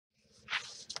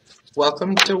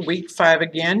Welcome to week 5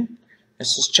 again.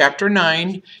 This is chapter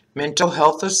 9, mental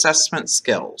health assessment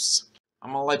skills.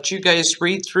 I'm going to let you guys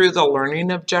read through the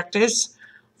learning objectives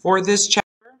for this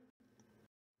chapter.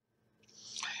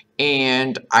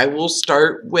 And I will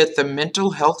start with the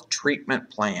mental health treatment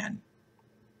plan.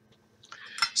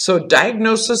 So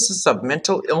diagnoses of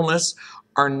mental illness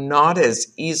are not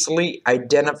as easily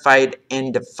identified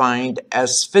and defined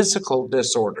as physical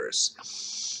disorders.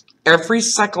 Every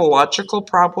psychological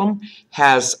problem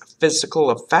has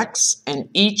physical effects, and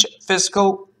each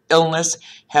physical illness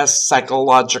has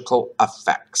psychological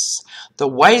effects. The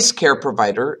wise care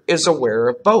provider is aware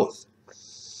of both.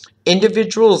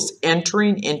 Individuals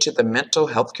entering into the mental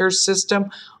health care system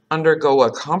undergo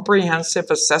a comprehensive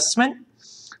assessment.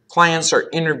 Clients are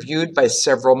interviewed by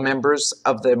several members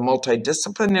of the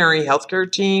multidisciplinary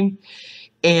healthcare team,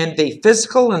 and the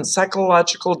physical and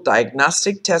psychological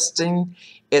diagnostic testing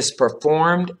is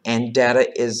performed and data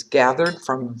is gathered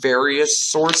from various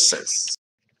sources.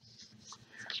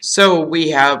 So we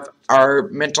have our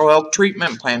mental health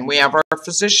treatment plan. We have our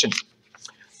physician.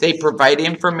 They provide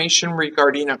information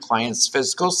regarding a client's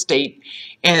physical state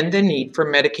and the need for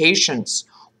medications.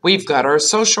 We've got our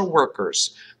social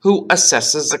workers who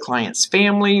assesses the client's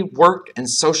family, work, and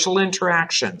social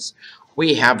interactions.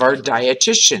 We have our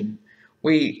dietitian.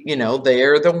 They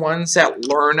are the ones that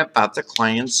learn about the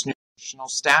client's nutritional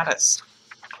status.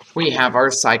 We have our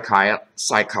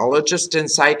psychologist and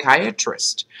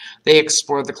psychiatrist. They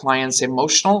explore the client's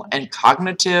emotional and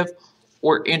cognitive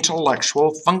or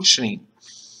intellectual functioning.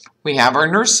 We have our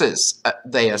nurses.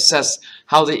 They assess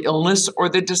how the illness or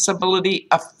the disability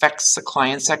affects the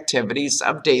client's activities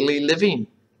of daily living.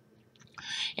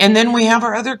 And then we have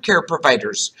our other care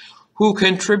providers who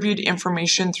contribute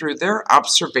information through their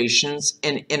observations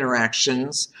and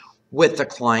interactions with the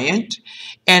client.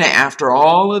 And after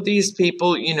all of these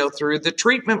people, through the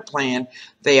treatment plan,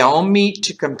 they all meet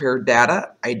to compare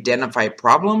data, identify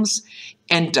problems,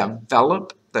 and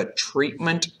develop the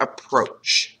treatment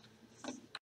approach.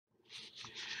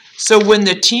 So when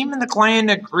the team and the client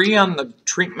agree on the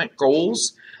treatment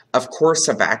goals, a course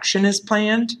of action is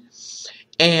planned,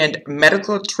 and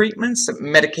medical treatments,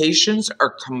 medications are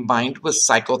combined with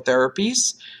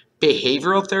psychotherapies,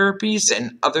 behavioral therapies,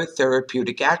 and other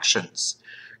therapeutic actions.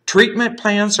 Treatment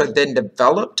plans are then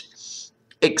developed,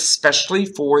 especially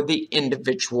for the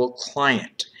individual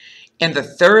client, and the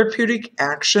therapeutic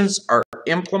actions are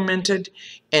implemented,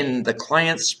 and the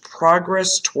client's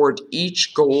progress toward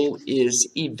each goal is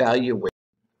evaluated.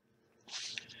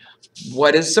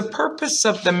 What is the purpose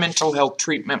of the mental health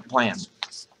treatment plan?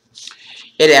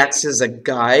 It acts as a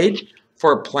guide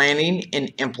for planning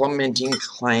and implementing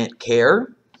client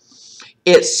care.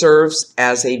 It serves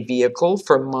as a vehicle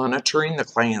for monitoring the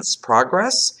client's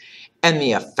progress and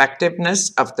the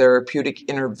effectiveness of therapeutic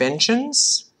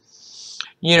interventions.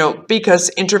 Because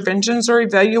interventions are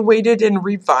evaluated and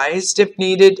revised if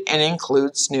needed and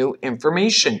includes new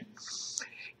information.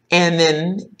 And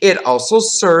then it also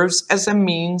serves as a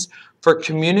means for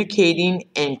communicating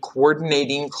and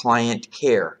coordinating client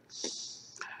care.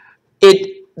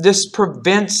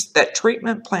 That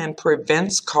treatment plan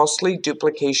prevents costly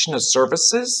duplication of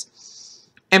services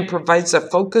and provides a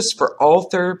focus for all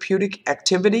therapeutic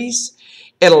activities.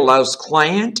 It allows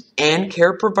client and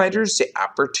care providers the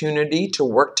opportunity to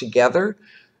work together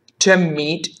to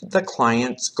meet the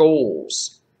client's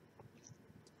goals.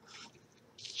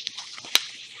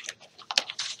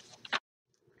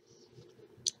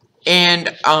 And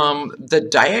the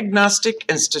Diagnostic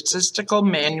and Statistical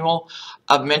Manual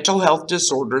of Mental Health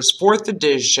Disorders, 4th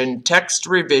edition, text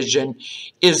revision,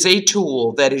 is a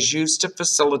tool that is used to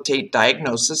facilitate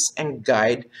diagnosis and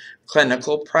guide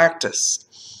clinical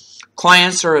practice.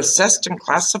 Clients are assessed and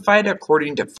classified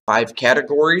according to 5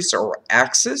 categories or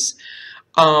axes.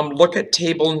 Look at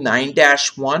table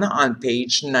 9-1 on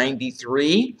page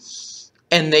 93,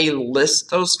 and they list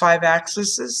those 5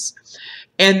 axes.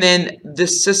 And then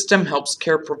this system helps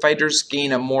care providers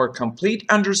gain a more complete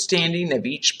understanding of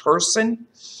each person.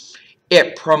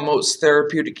 It promotes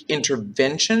therapeutic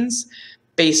interventions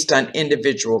based on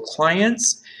individual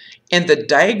clients, and the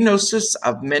diagnosis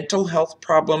of mental health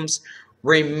problems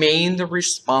remain the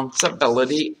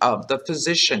responsibility of the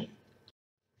physician.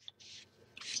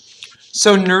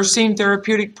 So nursing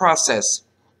therapeutic process,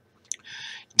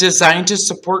 designed to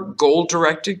support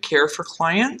goal-directed care for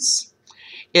clients.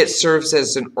 It serves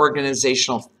as an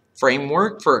organizational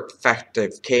framework for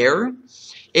effective care.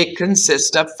 It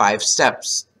consists of 5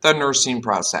 steps. The nursing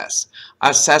process: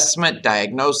 assessment,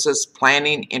 diagnosis,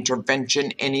 planning,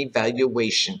 intervention, and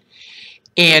evaluation.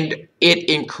 And it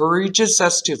encourages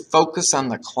us to focus on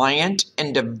the client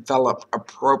and develop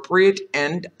appropriate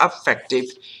and effective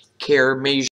care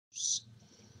measures.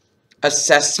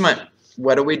 Assessment.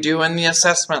 What do we do in the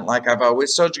assessment? Like I've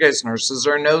always told you guys, nurses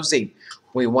are nosy.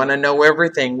 We want to know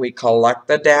everything. We collect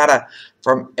the data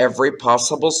from every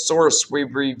possible source. We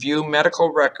review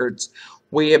medical records.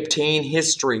 We obtain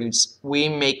histories. We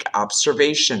make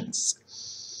observations.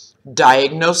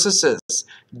 Diagnoses.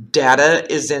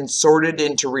 Data is then sorted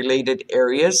into related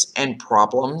areas and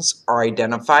problems are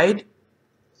identified.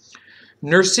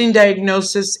 Nursing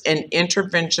diagnosis and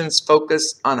interventions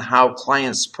focus on how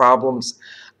clients' problems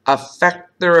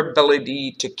affect their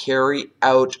ability to carry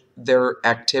out their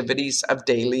activities of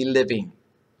daily living.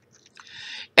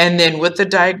 And then with the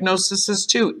diagnoses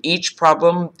too, each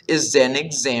problem is then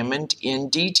examined in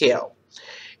detail.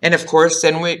 And of course,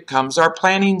 then comes our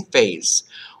planning phase.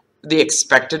 The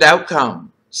expected outcomes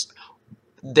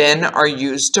then are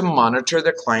used to monitor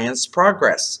the client's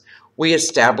progress. We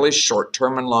establish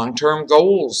short-term and long-term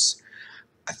goals.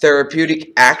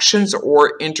 Therapeutic actions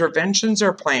or interventions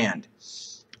are planned.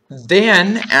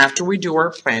 Then, after we do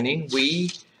our planning,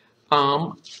 we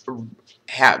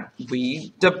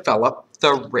develop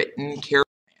the written care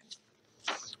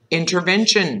plan.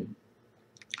 Intervention.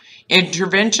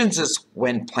 Interventions is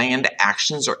when planned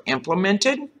actions are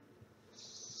implemented.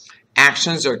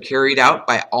 Actions are carried out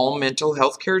by all mental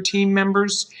health care team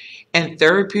members, and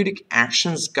therapeutic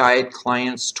actions guide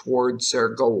clients towards their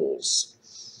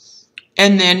goals.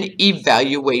 And then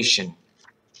evaluation.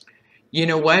 You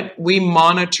know what? We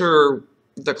monitor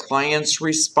the client's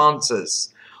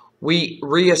responses. We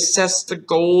reassess the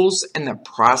goals and the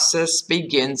process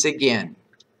begins again.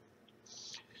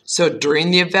 So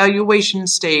during the evaluation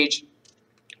stage,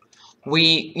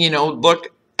 we, look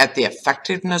at the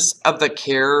effectiveness of the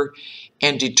care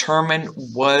and determine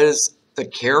was the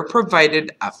care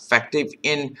provided effective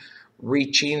in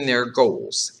reaching their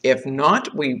goals. If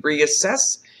not, we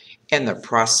reassess and the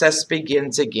process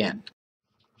begins again.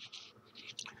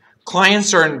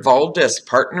 Clients are involved as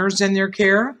partners in their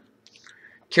care.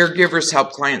 Caregivers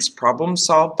help clients problem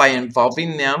solve by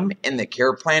involving them in the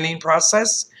care planning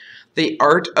process. The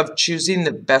art of choosing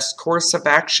the best course of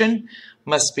action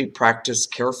must be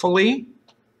practiced carefully.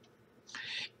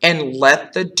 And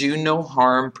let the do no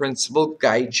harm principle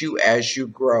guide you as you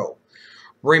grow.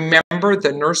 Remember,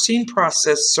 the nursing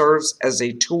process serves as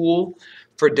a tool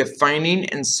for defining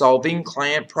and solving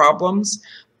client problems,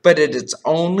 but it is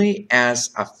only as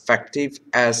effective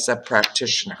as the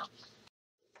practitioner.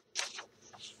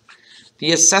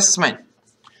 The assessment,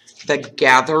 the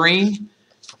gathering,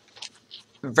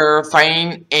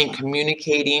 verifying, and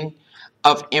communicating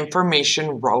of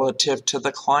information relative to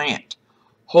the client.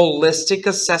 Holistic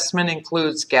assessment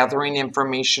includes gathering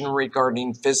information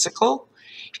regarding physical,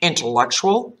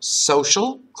 intellectual,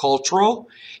 social, cultural,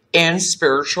 and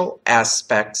spiritual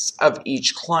aspects of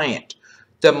each client.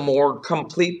 The more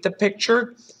complete the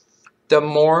picture, the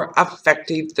more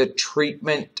effective the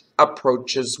treatment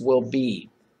approaches will be.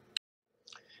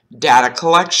 Data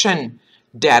collection.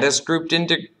 Data is grouped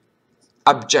into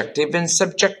objective and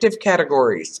subjective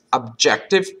categories.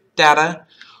 Objective data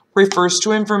refers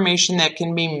to information that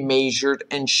can be measured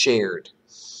and shared.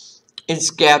 It's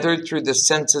gathered through the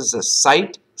senses of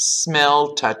sight,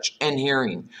 smell, touch, and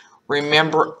hearing.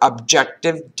 Remember,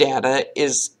 objective data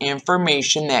is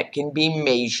information that can be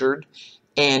measured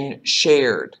and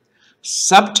shared.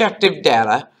 Subjective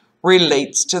data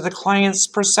relates to the client's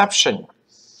perception.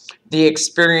 The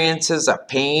experiences of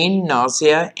pain,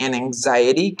 nausea, and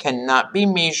anxiety cannot be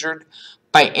measured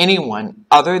by anyone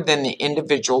other than the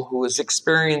individual who is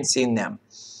experiencing them.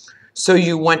 So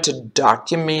you want to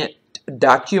document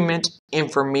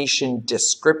information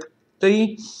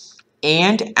descriptively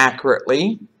and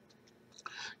accurately.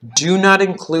 Do not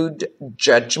include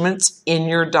judgments in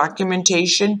your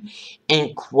documentation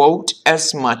and quote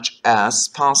as much as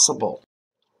possible.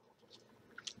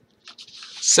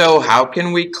 So how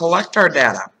can we collect our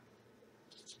data?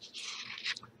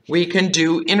 We can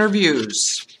do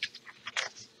interviews.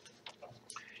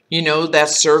 That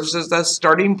serves as the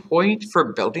starting point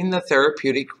for building the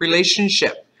therapeutic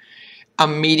relationship. A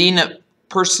meeting of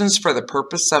persons for the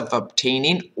purpose of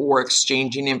obtaining or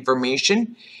exchanging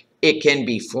information. It can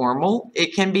be formal,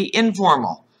 it can be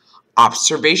informal.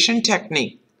 Observation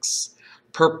techniques,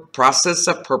 process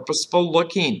of purposeful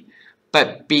looking,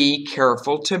 but be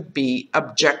careful to be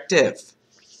objective.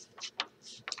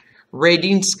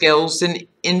 Rating scales and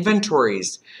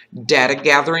inventories, data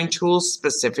gathering tools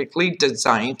specifically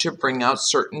designed to bring out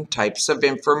certain types of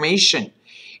information.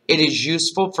 It is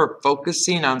useful for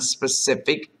focusing on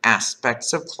specific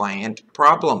aspects of client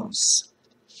problems.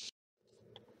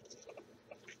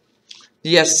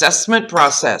 The assessment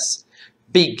process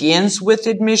begins with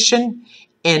admission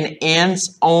and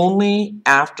ends only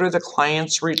after the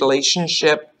client's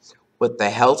relationship with the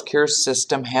healthcare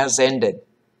system has ended.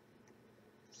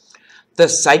 The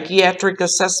psychiatric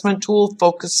assessment tool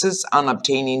focuses on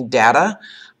obtaining data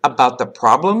about the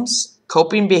problems,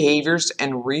 coping behaviors,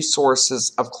 and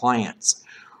resources of clients.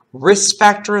 Risk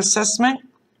factor assessment.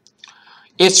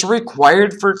 It's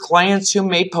required for clients who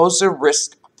may pose a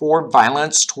risk for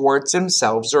violence towards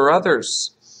themselves or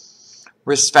others.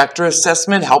 Risk factor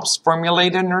assessment helps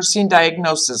formulate a nursing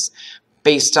diagnosis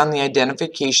based on the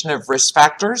identification of risk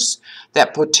factors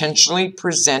that potentially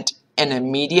present an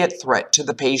immediate threat to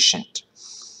the patient.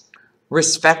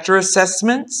 Risk factor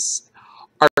assessments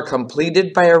are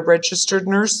completed by a registered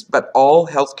nurse, but all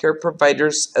healthcare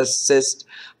providers assist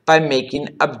by making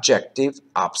objective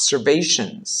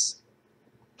observations.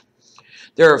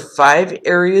 There are 5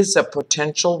 areas of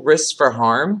potential risk for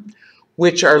harm,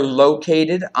 which are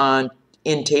located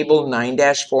in Table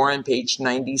 9-4 on page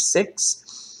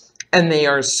 96, and they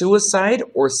are suicide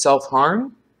or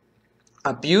self-harm,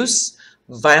 abuse,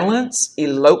 violence,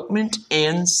 elopement,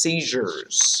 and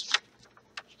seizures.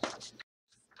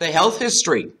 The health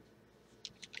history.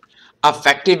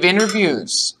 Effective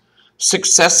interviews.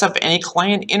 Success of any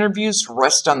client interviews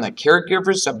rests on the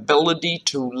caregiver's ability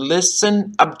to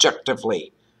listen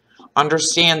objectively.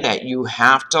 Understand that you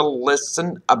have to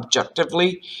listen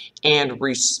objectively and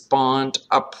respond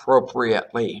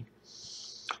appropriately.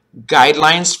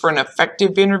 Guidelines for an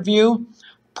effective interview.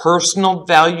 Personal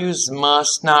values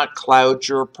must not cloud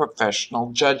your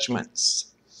professional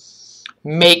judgments.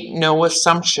 Make no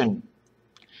assumption.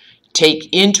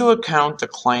 Take into account the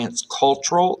client's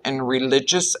cultural and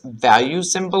religious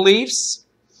values and beliefs.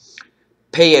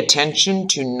 Pay attention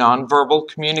to nonverbal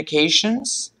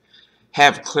communications.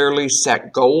 Have clearly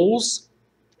set goals.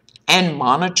 And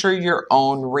monitor your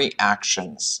own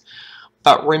reactions.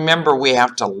 But remember, we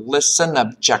have to listen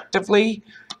objectively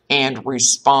and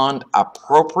respond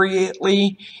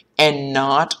appropriately and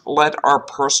not let our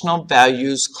personal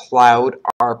values cloud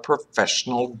our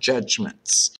professional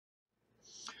judgments.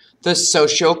 The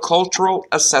sociocultural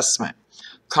assessment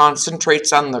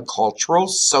concentrates on the cultural,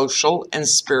 social, and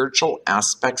spiritual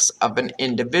aspects of an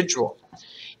individual.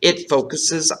 It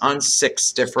focuses on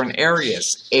 6 different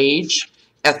areas: age,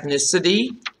 ethnicity,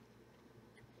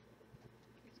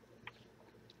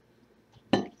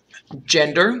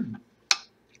 gender,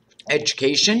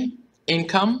 education,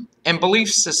 income, and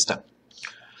belief system.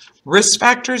 Risk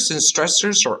factors and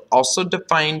stressors are also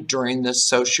defined during the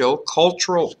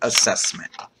sociocultural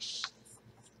assessment.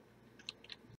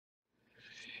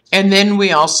 And then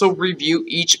we also review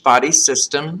each body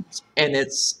system and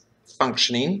its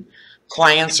functioning.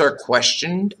 Clients are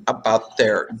questioned about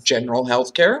their general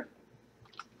health care.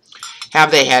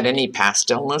 Have they had any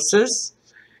past illnesses?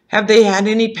 Have they had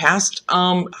any past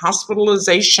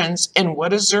hospitalizations? And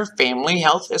what is their family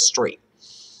health history?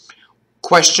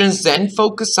 Questions then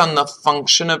focus on the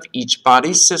function of each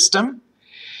body system.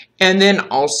 And then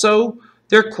also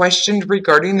they're questioned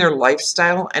regarding their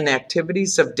lifestyle and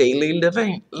activities of daily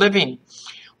living.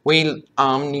 We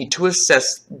need to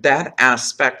assess that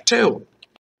aspect too.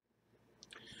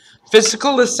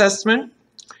 Physical assessment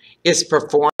is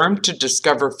performed to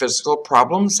discover physical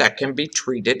problems that can be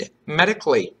treated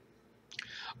medically.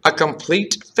 A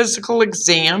complete physical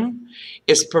exam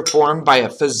is performed by a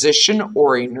physician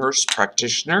or a nurse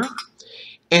practitioner,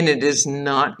 and it is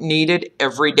not needed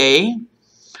every day,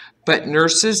 but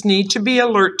nurses need to be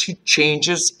alert to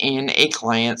changes in a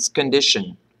client's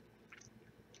condition.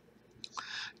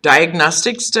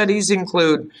 Diagnostic studies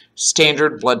include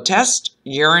standard blood test,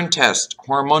 urine test,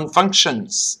 hormone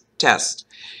functions test,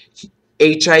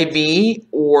 HIV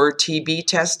or TB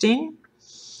testing,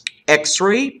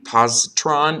 X-ray,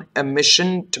 positron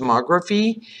emission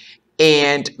tomography,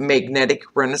 and magnetic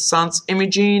resonance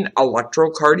imaging,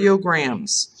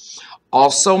 electrocardiograms.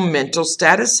 Also, mental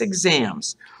status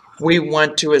exams. We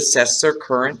want to assess their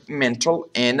current mental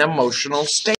and emotional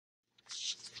state,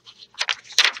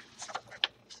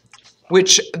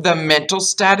 which the mental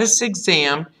status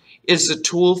exam is a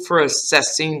tool for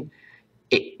assessing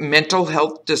mental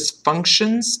health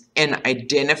dysfunctions and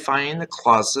identifying the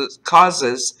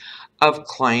causes of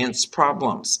clients'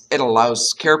 problems. It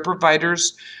allows care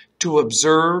providers to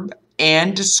observe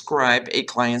and describe a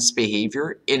client's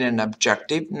behavior in an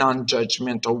objective,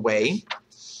 non-judgmental way.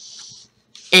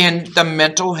 And the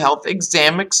mental health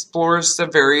exam explores the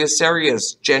various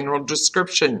areas: general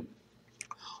description.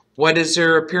 What is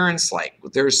their appearance like?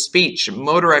 Their speech,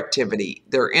 motor activity,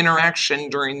 their interaction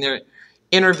during their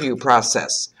interview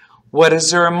process. What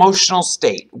is their emotional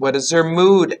state? What is their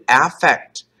mood,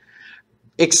 affect?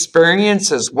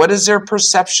 Experiences. What is their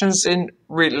perceptions in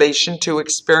relation to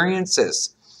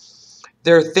experiences?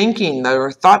 Their thinking,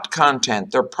 their thought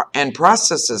content, and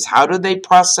processes. How do they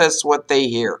process what they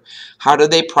hear? How do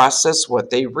they process what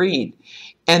they read?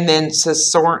 And then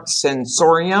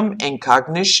sensorium and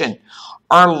cognition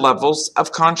are levels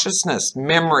of consciousness,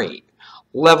 memory,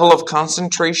 level of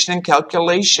concentration and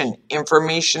calculation,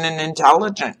 information and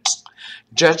intelligence,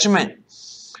 judgment.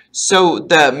 So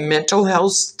the mental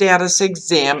health status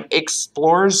exam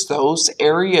explores those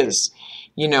areas,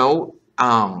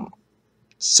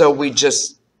 so we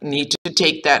just need to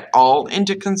take that all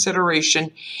into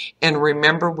consideration, and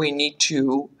remember we need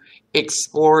to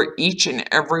explore each and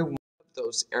every one of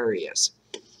those areas.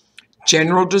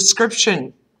 General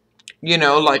description,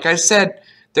 like I said,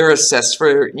 they're assessed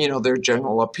for, their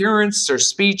general appearance, their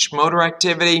speech, motor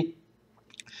activity,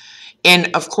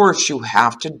 and of course you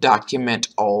have to document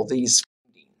all these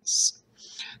findings.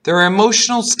 Their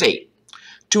emotional state.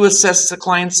 To assess the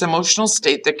client's emotional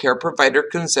state, the care provider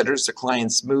considers the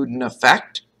client's mood and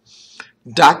affect.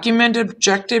 Document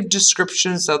objective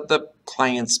descriptions of the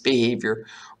client's behavior.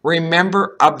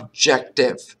 Remember,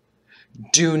 objective.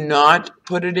 Do not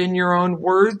put it in your own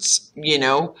words,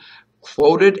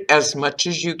 quote it as much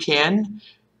as you can.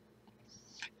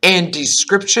 And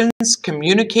descriptions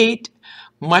communicate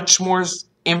much more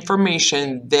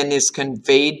information than is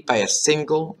conveyed by a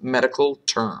single medical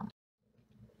term.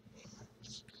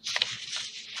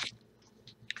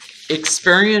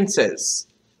 Experiences.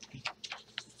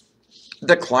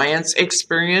 The client's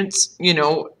experience,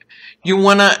 you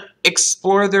want to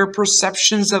explore their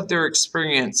perceptions of their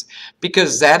experience,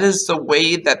 because that is the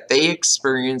way that they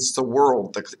experience the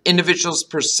world. The individual's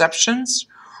perceptions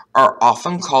are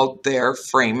often called their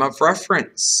frame of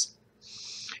reference.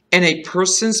 And a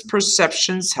person's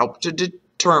perceptions help to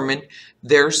determine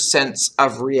their sense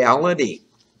of reality.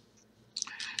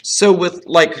 So with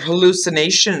like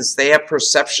hallucinations, they have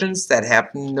perceptions that have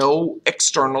no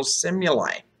external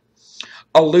stimuli.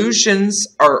 Illusions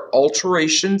are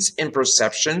alterations in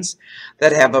perceptions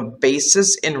that have a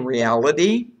basis in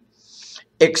reality.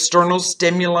 External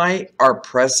stimuli are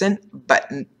present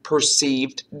but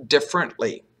perceived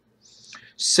differently.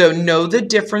 So know the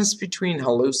difference between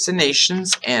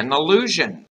hallucinations and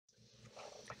illusion.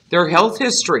 Their health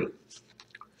history.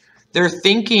 Their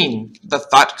thinking. The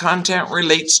thought content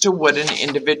relates to what an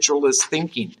individual is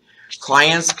thinking.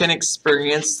 Clients can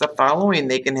experience the following.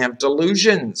 They can have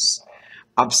delusions,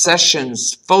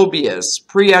 obsessions, phobias,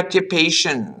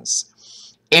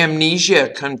 preoccupations, amnesia,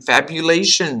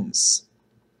 confabulations,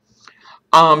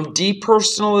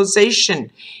 depersonalization.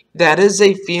 That is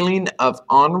a feeling of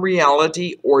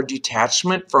unreality or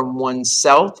detachment from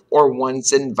oneself or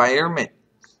one's environment.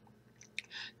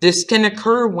 This can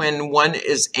occur when one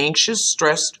is anxious,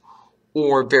 stressed,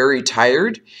 or very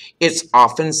tired. It's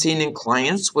often seen in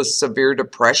clients with severe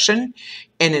depression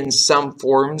and in some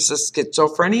forms of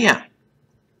schizophrenia.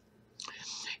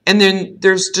 And then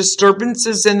there's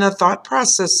disturbances in the thought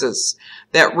processes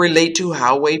that relate to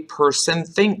how a person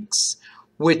thinks,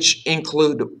 which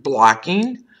include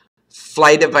blocking,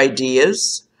 flight of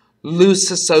ideas,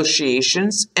 loose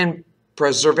associations, and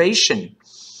preservation.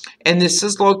 And this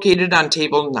is located on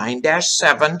table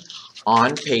 9-7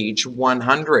 on page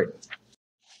 100.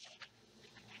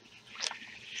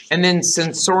 And then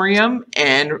sensorium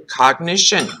and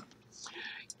cognition.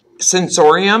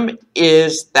 Sensorium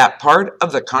is that part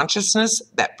of the consciousness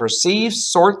that perceives,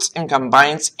 sorts, and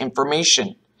combines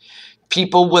information.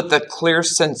 People with a clear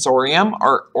sensorium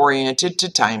are oriented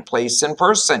to time, place, and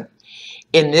person.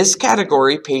 In this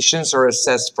category, patients are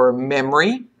assessed for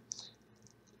memory,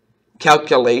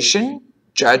 calculation,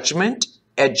 judgment,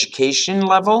 education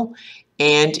level,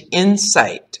 and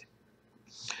insight.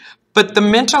 But the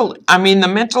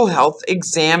mental health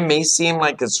exam may seem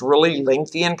like it's really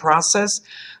lengthy in process,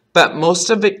 but most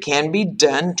of it can be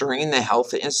done during the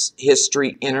health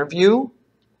history interview.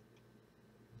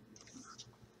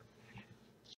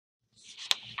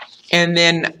 And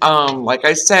then, like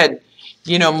I said,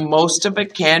 most of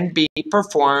it can be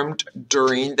performed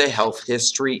during the health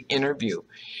history interview.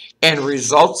 And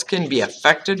results can be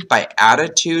affected by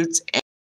attitudes